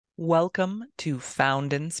Welcome to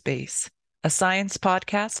Found in Space, a science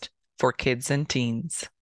podcast for kids and teens.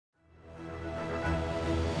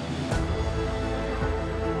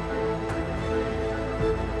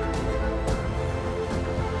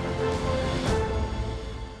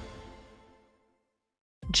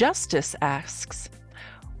 Justice asks,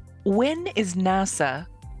 when is NASA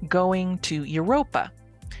going to Europa?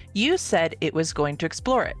 You said it was going to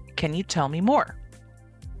explore it. Can you tell me more?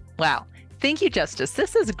 Wow. Thank you, Justice.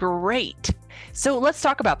 This is great. So let's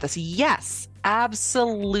talk about this. Yes,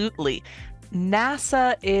 absolutely.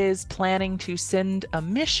 NASA is planning to send a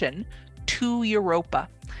mission to Europa,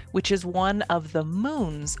 which is one of the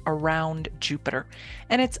moons around Jupiter.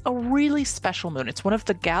 And it's a really special moon. It's one of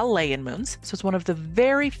the Galilean moons. So it's one of the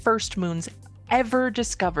very first moons ever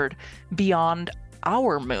discovered beyond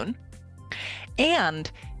our moon. And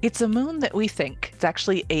it's a moon that we think it's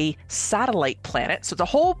actually a satellite planet. So it's a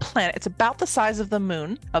whole planet. It's about the size of the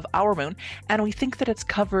moon, of our moon. And we think that it's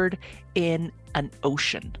covered in an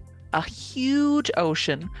ocean, a huge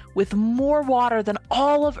ocean with more water than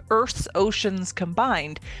all of Earth's oceans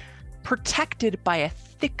combined, protected by a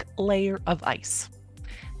thick layer of ice.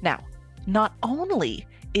 Now, not only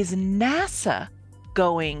is NASA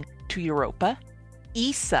going to Europa,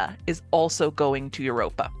 ESA is also going to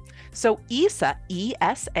Europa. So ESA,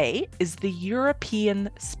 ESA, is the European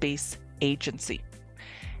Space Agency.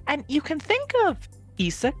 And you can think of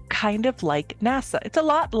ESA kind of like NASA. It's a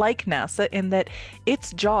lot like NASA in that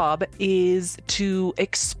its job is to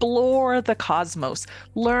explore the cosmos,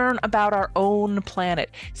 learn about our own planet,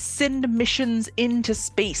 send missions into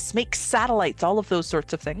space, make satellites, all of those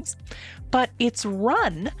sorts of things. But it's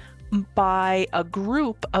run by a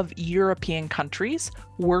group of European countries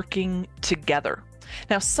working together.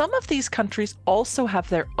 Now, some of these countries also have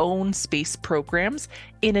their own space programs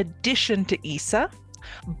in addition to ESA,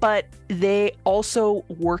 but they also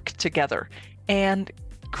work together and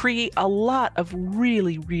create a lot of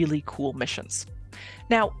really, really cool missions.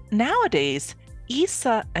 Now, nowadays,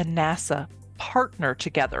 ESA and NASA partner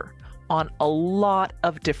together on a lot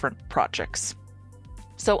of different projects.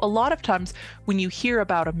 So a lot of times when you hear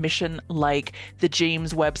about a mission like the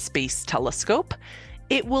James Webb Space Telescope,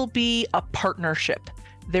 it will be a partnership.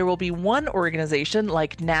 There will be one organization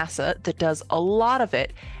like NASA that does a lot of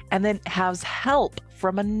it and then has help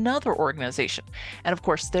from another organization. And of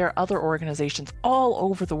course, there are other organizations all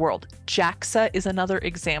over the world. JAXA is another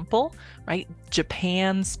example, right?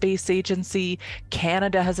 Japan Space Agency,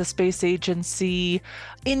 Canada has a space agency,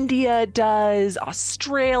 India does,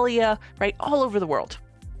 Australia, right? All over the world.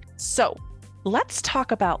 So let's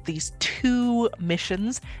talk about these two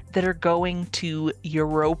missions that are going to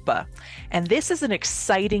Europa. And this is an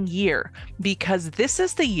exciting year because this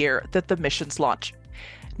is the year that the missions launch.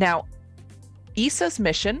 Now, ESA's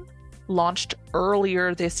mission launched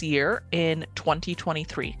earlier this year in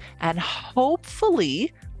 2023. And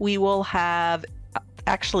hopefully we will have,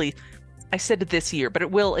 actually, I said this year, but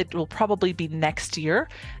it will probably be next year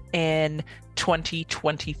in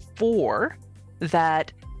 2024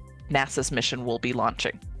 that NASA's mission will be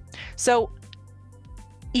launching. So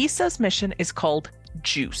ESA's mission is called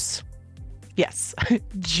JUICE. Yes,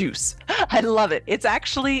 JUICE. I love it. It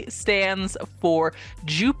actually stands for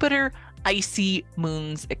Jupiter Icy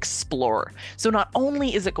Moons Explorer. So not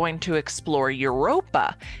only is it going to explore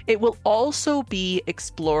Europa, it will also be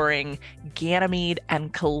exploring Ganymede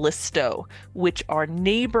and Callisto, which are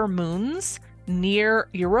neighbor moons near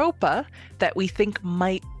Europa that we think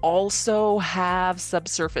might also have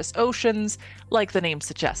subsurface oceans. Like the name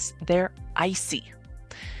suggests, they're icy.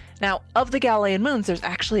 Now, of the Galilean moons, there's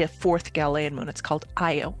actually a fourth Galilean moon. It's called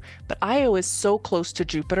Io. But Io is so close to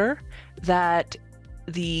Jupiter that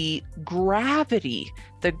the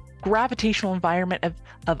gravitational environment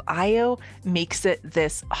of Io makes it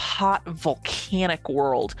this hot volcanic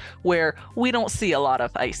world where we don't see a lot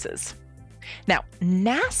of ices. Now,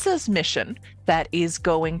 NASA's mission that is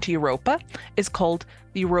going to Europa is called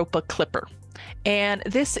the Europa Clipper. And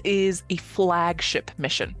this is a flagship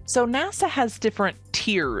mission. So NASA has different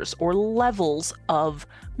tiers or levels of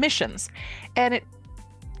missions. And it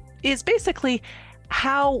is basically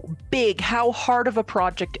how big, how hard of a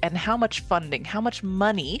project, and how much funding, how much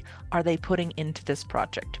money are they putting into this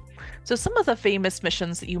project. So some of the famous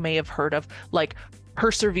missions that you may have heard of, like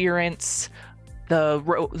Perseverance,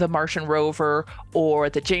 the Martian rover, or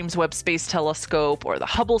the James Webb Space Telescope, or the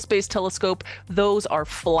Hubble Space Telescope, those are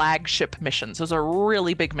flagship missions. Those are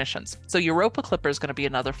really big missions. So Europa Clipper is going to be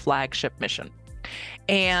another flagship mission.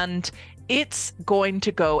 And it's going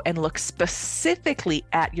to go and look specifically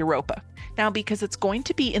at Europa. Now, because it's going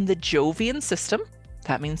to be in the Jovian system,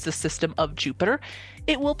 That means the system of Jupiter.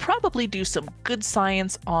 It will probably do some good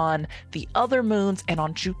science on the other moons and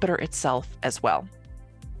on Jupiter itself as well.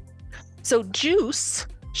 So JUICE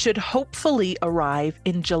should hopefully arrive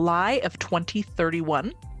in July of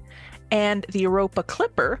 2031, and the Europa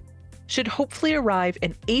Clipper should hopefully arrive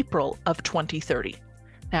in April of 2030.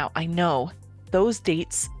 Now, I know those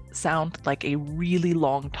dates sound like a really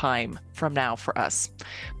long time from now for us,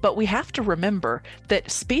 but we have to remember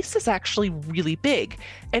that space is actually really big,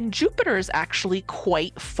 and Jupiter is actually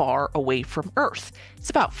quite far away from Earth. It's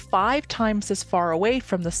about 5 times as far away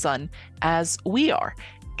from the sun as we are,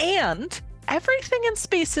 and everything in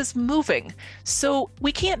space is moving, so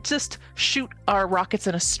we can't just shoot our rockets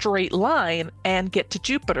in a straight line and get to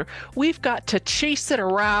Jupiter. We've got to chase it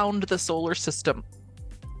around the solar system.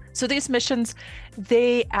 So these missions,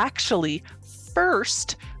 they actually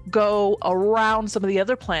first go around some of the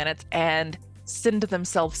other planets and send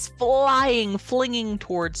themselves flinging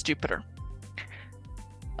towards Jupiter.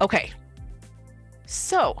 Okay,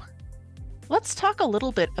 so let's talk a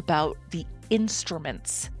little bit about the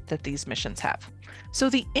instruments that these missions have. So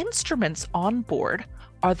the instruments on board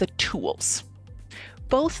are the tools.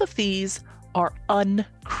 Both of these are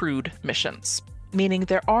uncrewed missions, meaning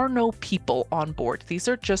there are no people on board. These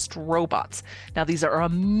are just robots. Now, these are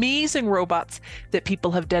amazing robots that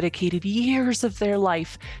people have dedicated years of their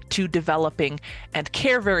life to developing and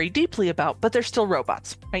care very deeply about, but they're still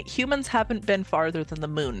robots, right? Humans haven't been farther than the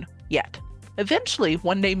moon yet. Eventually,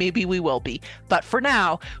 one day maybe we will be, but for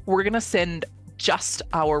now, we're going to send just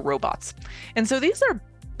our robots. And so these are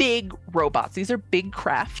big robots. These are big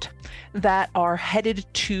craft that are headed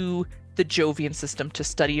to the Jovian system to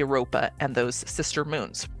study Europa and those sister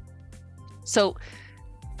moons. So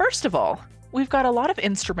first of all, we've got a lot of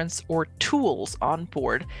instruments or tools on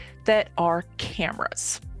board that are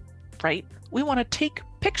cameras, right? We want to take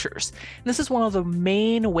pictures. And this is one of the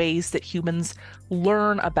main ways that humans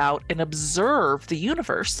learn about and observe the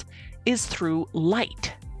universe is through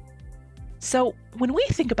light. So when we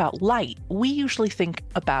think about light, we usually think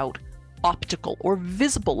about optical or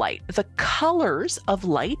visible light, the colors of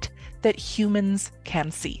light that humans can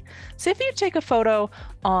see. So if you take a photo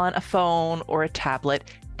on a phone or a tablet,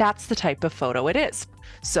 that's the type of photo it is.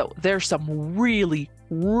 So there's some really,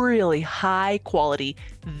 really high quality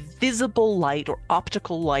visible light or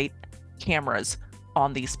optical light cameras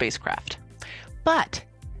on these spacecraft. But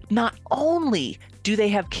not only do they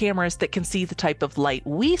have cameras that can see the type of light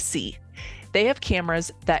we see, they have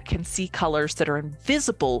cameras that can see colors that are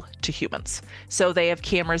invisible to humans. So they have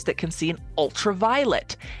cameras that can see an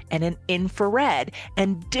ultraviolet and an infrared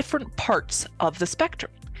and different parts of the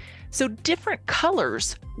spectrum. So different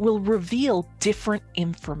colors will reveal different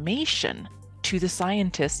information to the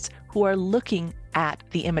scientists who are looking at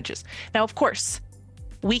the images. Now, of course,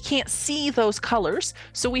 we can't see those colors,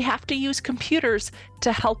 so we have to use computers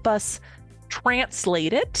to help us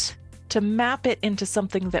translate it, to map it into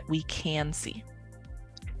something that we can see.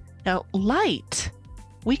 Now, light,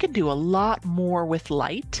 we can do a lot more with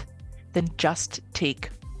light than just take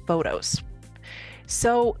photos.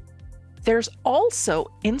 So there's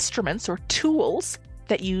also instruments or tools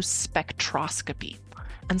that use spectroscopy.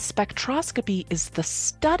 And spectroscopy is the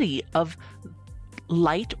study of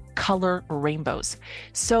light color rainbows.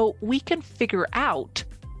 So we can figure out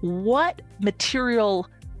what material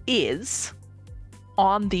is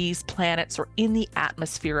on these planets or in the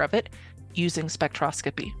atmosphere of it using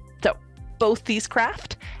spectroscopy. So both these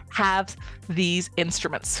craft have these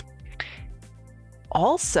instruments.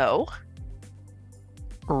 Also,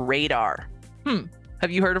 radar. Have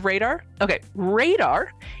you heard of radar? Okay,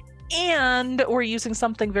 radar, and we're using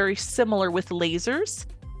something very similar with lasers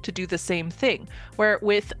to do the same thing, where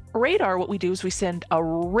with radar, what we do is we send a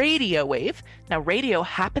radio wave. Now, radio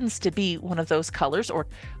happens to be one of those colors or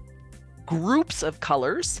groups of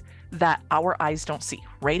colors that our eyes don't see.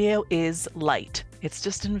 Radio is light. It's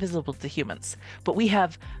just invisible to humans. But we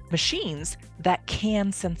have machines that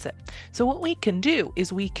can sense it. So what we can do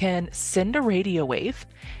is we can send a radio wave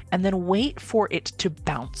and then wait for it to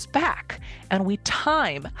bounce back. And we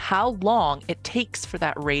time how long it takes for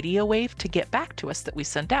that radio wave to get back to us that we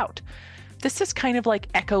sent out. This is kind of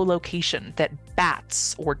like echolocation that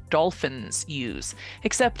bats or dolphins use,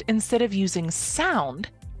 except instead of using sound,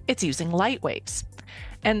 it's using light waves.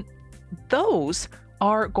 And those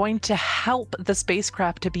are going to help the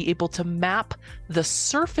spacecraft to be able to map the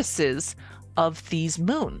surfaces of these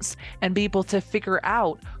moons and be able to figure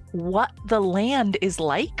out what the land is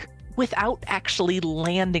like without actually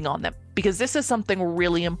landing on them. Because this is something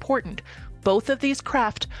really important. Both of these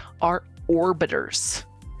craft are orbiters.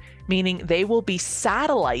 meaning they will be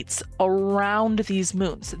satellites around these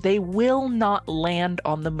moons. They will not land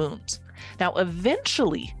on the moons. Now,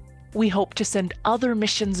 eventually, we hope to send other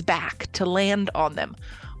missions back to land on them,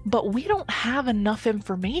 but we don't have enough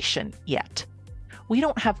information yet. We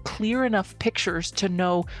don't have clear enough pictures to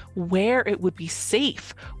know where it would be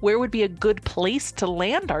safe, where would be a good place to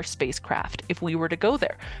land our spacecraft if we were to go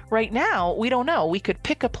there. Right now, we don't know. We could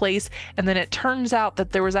pick a place and then it turns out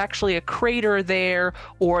that there was actually a crater there,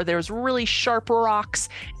 or there's really sharp rocks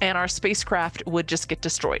and our spacecraft would just get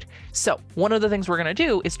destroyed. So one of the things we're going to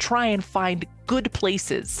do is try and find good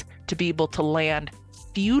places to be able to land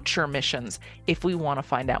future missions if we want to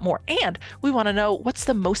find out more. And we want to know what's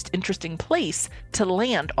the most interesting place to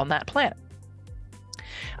land on that planet.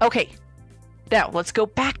 Okay, now let's go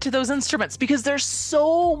back to those instruments, because there's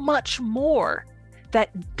so much more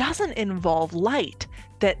that doesn't involve light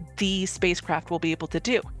that the spacecraft will be able to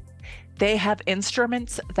do. They have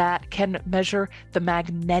instruments that can measure the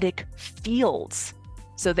magnetic fields.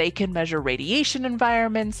 So they can measure radiation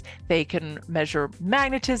environments, they can measure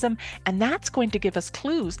magnetism, and that's going to give us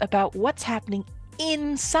clues about what's happening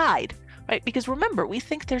inside, right? Because remember, we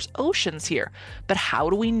think there's oceans here, but how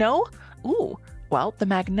do we know? Well, the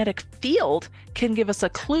magnetic field can give us a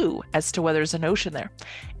clue as to whether there's an ocean there.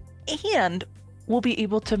 And we'll be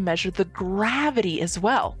able to measure the gravity as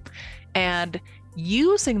well. And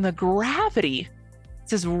using the gravity,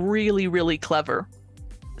 this is really, really clever.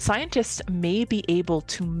 Scientists may be able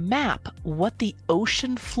to map what the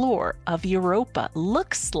ocean floor of Europa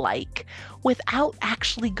looks like without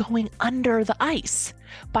actually going under the ice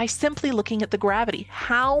by simply looking at the gravity.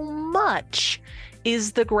 How much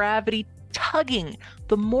is the gravity tugging?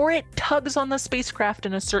 The more it tugs on the spacecraft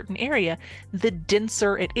in a certain area, the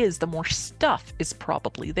denser it is, the more stuff is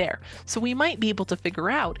probably there. So we might be able to figure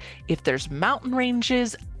out if there's mountain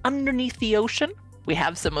ranges underneath the ocean. We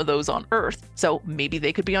have some of those on Earth, so maybe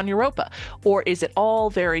they could be on Europa. Or is it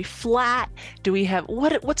all very flat? Do we have,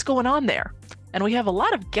 what's going on there? And we have a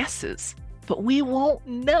lot of guesses, but we won't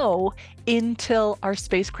know until our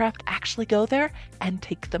spacecraft actually go there and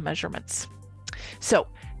take the measurements. So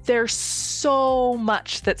there's so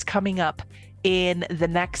much that's coming up in the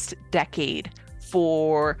next decade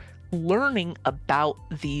for learning about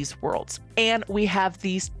these worlds. And we have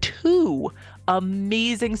these two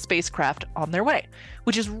amazing spacecraft on their way,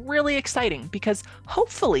 which is really exciting because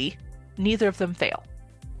hopefully neither of them fail.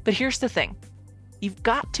 But here's the thing. You've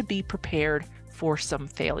got to be prepared for some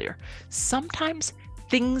failure. Sometimes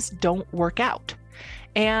things don't work out.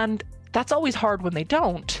 And that's always hard when they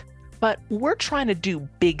don't, but we're trying to do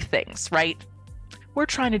big things, right? We're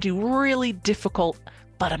trying to do really difficult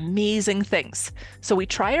but amazing things. So we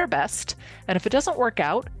try our best, and if it doesn't work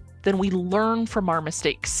out, then we learn from our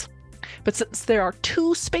mistakes. But since there are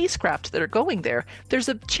two spacecraft that are going there, there's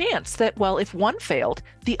a chance that, well, if one failed,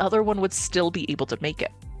 the other one would still be able to make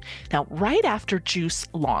it. Now, right after JUICE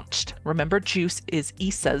launched, remember JUICE is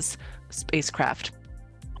ESA's spacecraft,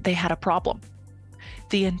 they had a problem.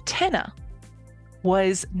 The antenna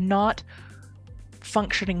was not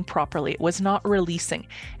functioning properly. It was not releasing.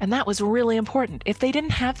 And that was really important. If they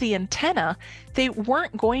didn't have the antenna, they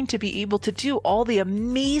weren't going to be able to do all the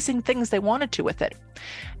amazing things they wanted to with it.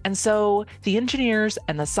 And so the engineers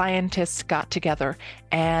and the scientists got together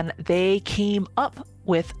and they came up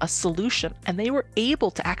with a solution, and they were able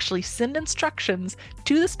to actually send instructions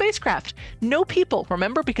to the spacecraft. No people,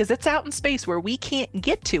 remember, because it's out in space where we can't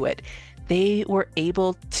get to it. They were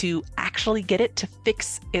able to actually get it to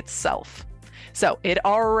fix itself. So it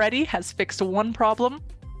already has fixed one problem,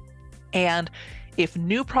 and if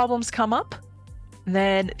new problems come up,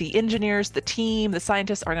 then the engineers, the team, the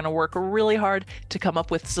scientists are going to work really hard to come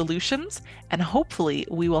up with solutions, and hopefully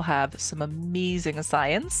we will have some amazing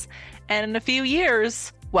science. And in a few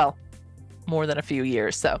years, well, more than a few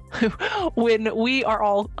years, so when we are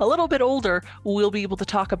all a little bit older, we'll be able to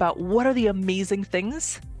talk about what are the amazing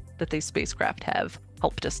things that these spacecraft have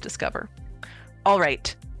helped us discover. All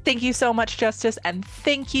right. Thank you so much, Justice, and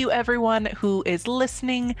thank you everyone who is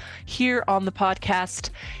listening here on the podcast.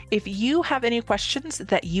 If you have any questions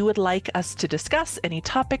that you would like us to discuss, any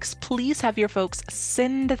topics, please have your folks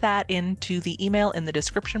send that into the email in the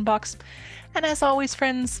description box. And as always,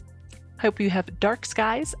 friends, hope you have dark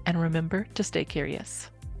skies and remember to stay curious.